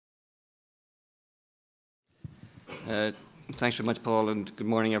Thanks very much, Paul, and good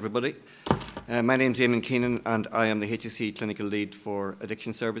morning, everybody. My name is Eamon Keenan, and I am the HSE Clinical Lead for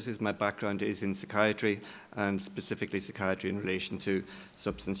Addiction Services. My background is in psychiatry, and specifically psychiatry in relation to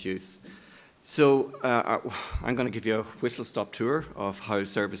substance use. So I'm going to give you a whistle-stop tour of how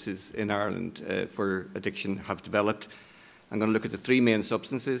services in Ireland for addiction have developed. I'm going to look at the three main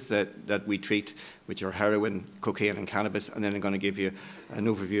substances that we treat, which are heroin, cocaine and cannabis, and then I'm going to give you an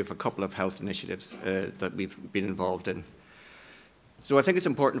overview of a couple of health initiatives that we've been involved in. So I think it's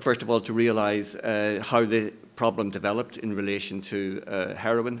important, first of all, to realise how the problem developed in relation to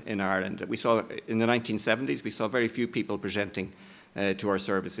heroin in Ireland. We saw in the 1970s, we saw very few people presenting to our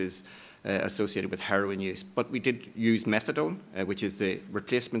services associated with heroin use. But we did use methadone, which is the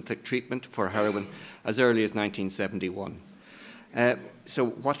replacement treatment for heroin, as early as 1971. So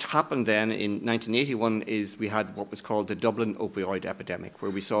what happened then in 1981 is we had what was called the Dublin opioid epidemic, where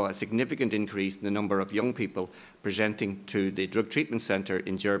we saw a significant increase in the number of young people presenting to the drug treatment centre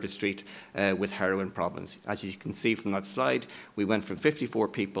in Jervis Street with heroin problems. As you can see from that slide, we went from 54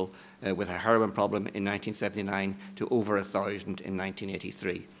 people with a heroin problem in 1979 to over 1,000 in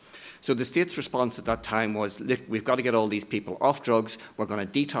 1983. So the state's response at that time was, we've got to get all these people off drugs, we're going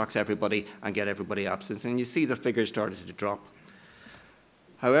to detox everybody and get everybody abstinent. And you see the figures started to drop.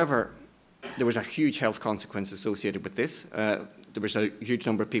 However, there was a huge health consequence associated with this. There was a huge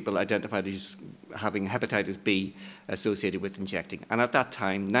number of people identified as having hepatitis B associated with injecting. And at that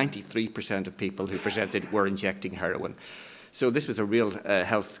time, 93% of people who presented were injecting heroin. So this was a real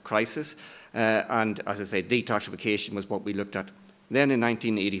health crisis. And as I say, detoxification was what we looked at. Then in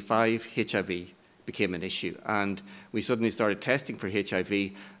 1985, HIV became an issue. And we suddenly started testing for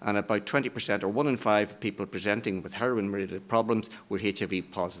HIV, and about 20%, or 1 in 5 people presenting with heroin-related problems were HIV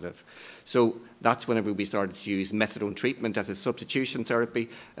positive. So that's whenever we started to use methadone treatment as a substitution therapy,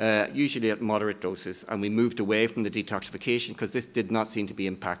 usually at moderate doses, and we moved away from the detoxification because this did not seem to be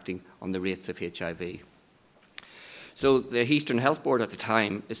impacting on the rates of HIV. So the Eastern Health Board at the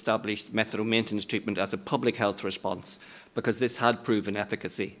time established methadone maintenance treatment as a public health response because this had proven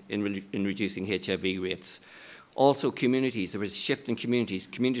efficacy in reducing HIV rates. Also communities, there was a shift in communities.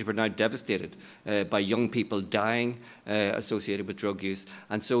 Communities were now devastated by young people dying associated with drug use,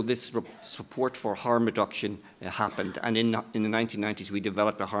 and so this support for harm reduction happened, and in the 1990s we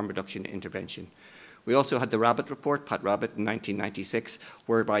developed a harm reduction intervention. We also had the Rabbit Report, Pat Rabbit, in 1996,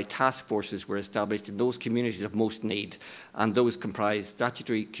 whereby task forces were established in those communities of most need, and those comprised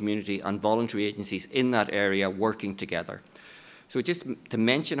statutory, community and voluntary agencies in that area working together. So just to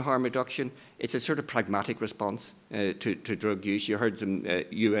mention harm reduction, it's a sort of pragmatic response to drug use. You heard the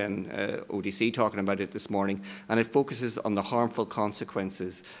UN ODC talking about it this morning, and it focuses on the harmful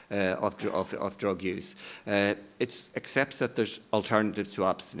consequences of drug use. It accepts that there's alternatives to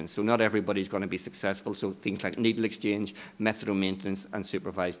abstinence, so not everybody's going to be successful, so things like needle exchange, methadone maintenance and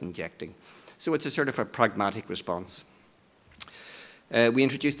supervised injecting. So it's a sort of a pragmatic response. We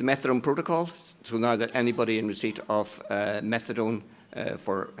introduced the methadone protocol, so now that anybody in receipt of methadone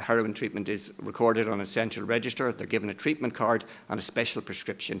for heroin treatment is recorded on a central register, they're given a treatment card and a special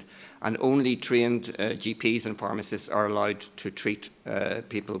prescription, and only trained GPs and pharmacists are allowed to treat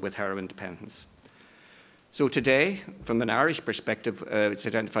people with heroin dependence. So today, from an Irish perspective, it's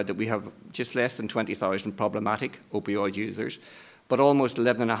identified that we have just less than 20,000 problematic opioid users, but almost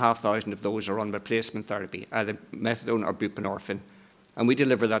 11,500 of those are on replacement therapy, either methadone or buprenorphine. And we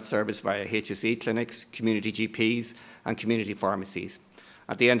deliver that service via HSE clinics, community GPs and community pharmacies.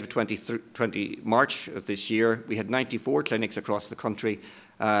 At the end of March of this year, we had 94 clinics across the country,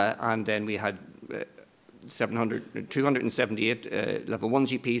 and then we had 278 level 1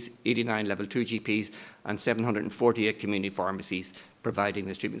 GPs, 89 level 2 GPs, and 748 community pharmacies providing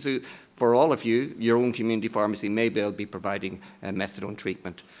this treatment. So for all of you, your own community pharmacy may be providing methadone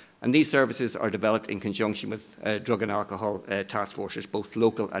treatment. And these services are developed in conjunction with drug and alcohol task forces, both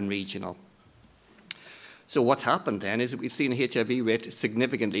local and regional. So what's happened then is that we've seen a HIV rate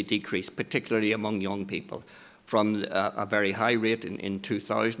significantly decrease, particularly among young people. From a very high rate in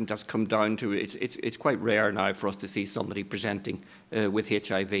 2000, that's come down to, it's quite rare now for us to see somebody presenting with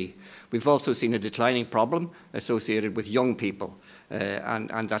HIV. We've also seen a declining problem associated with young people,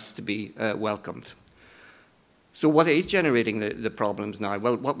 and that's to be welcomed. So what is generating the problems now?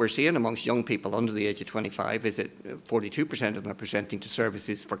 Well, what we're seeing amongst young people under the age of 25 is that 42% of them are presenting to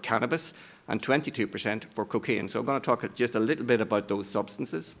services for cannabis and 22% for cocaine. So I'm going to talk just a little bit about those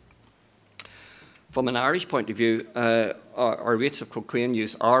substances. From an Irish point of view, our rates of cocaine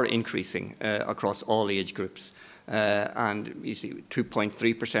use are increasing across all age groups. And you see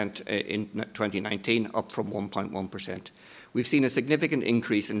 2.3% in 2019, up from 1.1%. We've seen a significant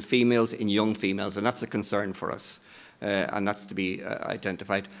increase in females, in young females, and that's a concern for us, and that's to be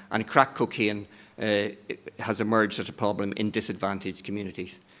identified. And crack cocaine has emerged as a problem in disadvantaged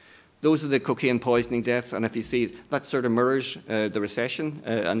communities. Those are the cocaine poisoning deaths, and if you see, that sort of mirrors the recession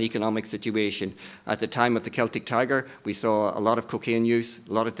and economic situation. At the time of the Celtic Tiger, we saw a lot of cocaine use,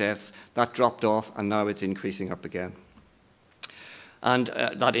 a lot of deaths. That dropped off, and now it's increasing up again. And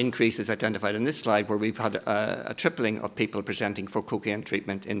that increase is identified in this slide, where we've had a tripling of people presenting for cocaine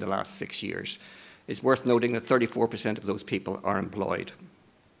treatment in the last 6 years. It's worth noting that 34% of those people are employed.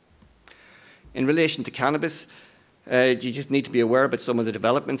 In relation to cannabis, you just need to be aware about some of the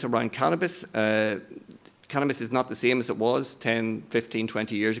developments around cannabis. Cannabis is not the same as it was 10, 15,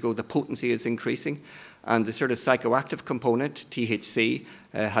 20 years ago. The potency is increasing, and the sort of psychoactive component, THC,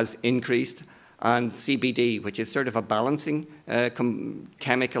 has increased, and CBD, which is sort of a balancing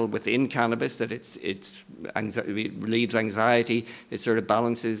chemical within cannabis, that it relieves anxiety, it sort of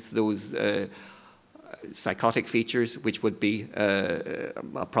balances those psychotic features, which would be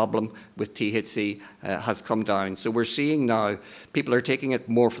a problem with THC, has come down. So we're seeing now people are taking it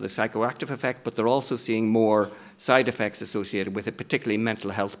more for the psychoactive effect, but they're also seeing more side effects associated with it, particularly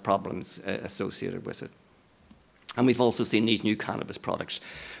mental health problems associated with it. And we've also seen these new cannabis products.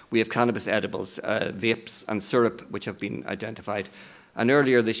 We have cannabis edibles, vapes and syrup, which have been identified. And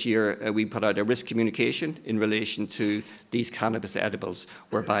earlier this year, we put out a risk communication in relation to these cannabis edibles,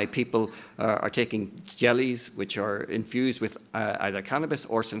 whereby people are taking jellies which are infused with either cannabis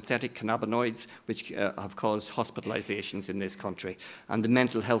or synthetic cannabinoids, which have caused hospitalizations in this country. And the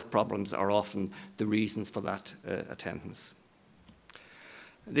mental health problems are often the reasons for that attendance.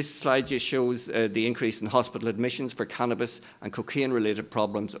 This slide just shows the increase in hospital admissions for cannabis and cocaine-related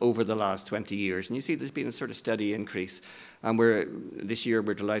problems over the last 20 years. And you see there's been a sort of steady increase. And this year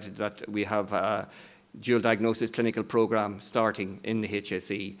we're delighted that we have a dual diagnosis clinical programme starting in the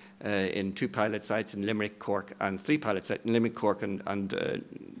HSE in 2 pilot sites in Limerick, Cork, and 3 pilot sites in Limerick, Cork, and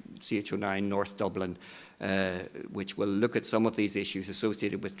CH09 North Dublin, which will look at some of these issues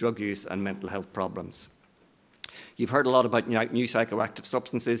associated with drug use and mental health problems. You've heard a lot about new psychoactive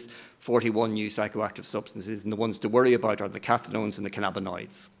substances, 41 new psychoactive substances, and the ones to worry about are the cathinones and the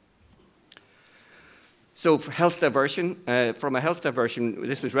cannabinoids. So for health diversion, from a health diversion,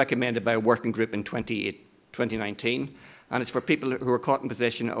 this was recommended by a working group in 2019, and it's for people who are caught in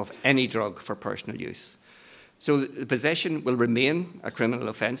possession of any drug for personal use. So the possession will remain a criminal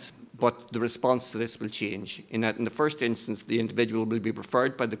offence, but the response to this will change. In that, in the first instance, the individual will be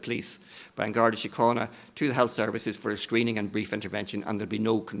referred by the police, by An Garda Síochána, to the health services for a screening and brief intervention, and there'll be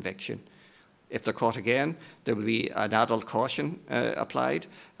no conviction. If they're caught again, there will be an adult caution applied,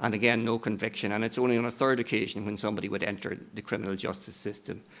 and again, no conviction. And it's only on a third occasion when somebody would enter the criminal justice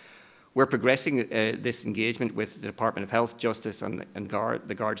system. We're progressing this engagement with the Department of Health, Justice and the Garda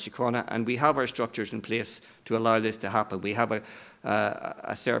Síochána, and we have our structures in place to allow this to happen. We have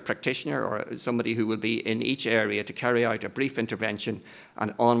a SERA practitioner or somebody who will be in each area to carry out a brief intervention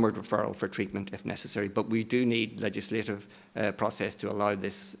and onward referral for treatment if necessary. But we do need legislative process to allow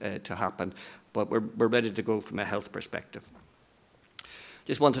this to happen. But we're ready to go from a health perspective.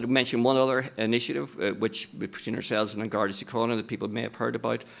 Just wanted to mention one other initiative, which between ourselves and An Garda Síochána that people may have heard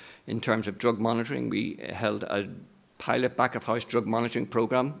about in terms of drug monitoring. We held a pilot back-of-house drug monitoring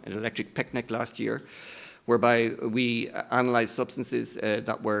programme, an electric picnic last year, whereby we analysed substances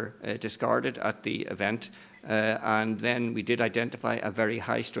that were discarded at the event, and then we did identify a very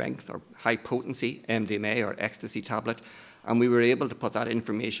high strength or high potency MDMA or ecstasy tablet, and we were able to put that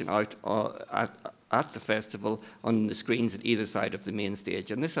information out at the festival on the screens at either side of the main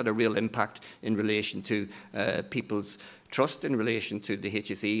stage. And this had a real impact in relation to people's trust in relation to the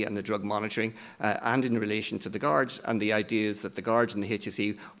HSE and the drug monitoring, and in relation to the Guards, and the ideas that the Guards and the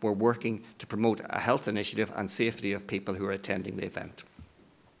HSE were working to promote a health initiative and safety of people who are attending the event.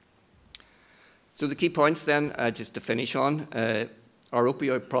 So the key points then, just to finish on, our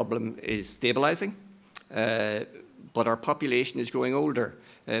opioid problem is stabilising, but our population is growing older.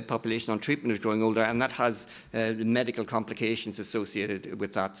 Population on treatment is growing older, and that has medical complications associated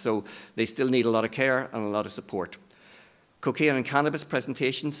with that. So they still need a lot of care and a lot of support. Cocaine and cannabis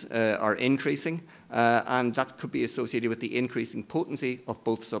presentations are increasing, and that could be associated with the increasing potency of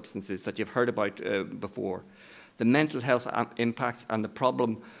both substances that you've heard about before. The mental health impacts and the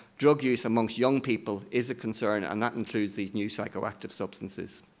problem drug use amongst young people is a concern, and that includes these new psychoactive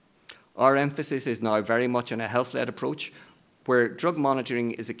substances. Our emphasis is now very much on a health-led approach, where drug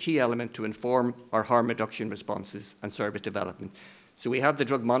monitoring is a key element to inform our harm reduction responses and service development. So we have the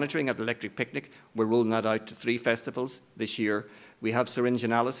drug monitoring at Electric Picnic. We're rolling that out to 3 festivals this year. We have syringe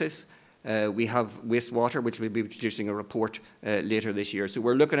analysis We have wastewater, which will be producing a report later this year. So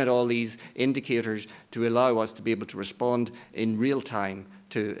we're looking at all these indicators to allow us to be able to respond in real time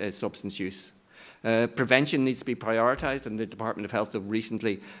to substance use. Prevention needs to be prioritised, and the Department of Health have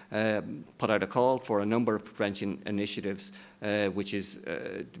recently put out a call for a number of prevention initiatives, which is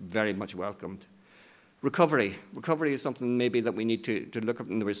very much welcomed. Recovery. Recovery is something maybe that we need to look at,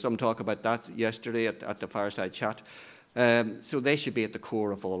 and there was some talk about that yesterday at the fireside chat. So they should be at the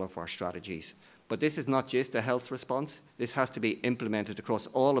core of all of our strategies. But this is not just a health response. This has to be implemented across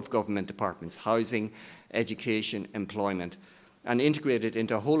all of government departments: housing, education, employment, and integrated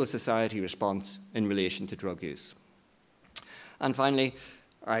into a whole of society response in relation to drug use. And finally,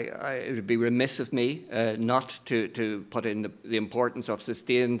 it would be remiss of me not to put in the importance of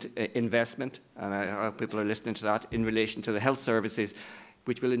sustained investment, and I hope people are listening to that, in relation to the health services,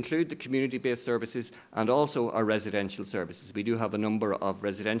 which will include the community-based services and also our residential services. We do have a number of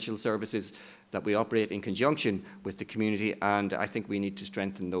residential services that we operate in conjunction with the community, and I think we need to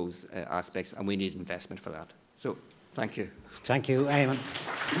strengthen those aspects, and we need investment for that. So, thank you. Thank you,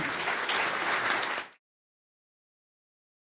 Eamon.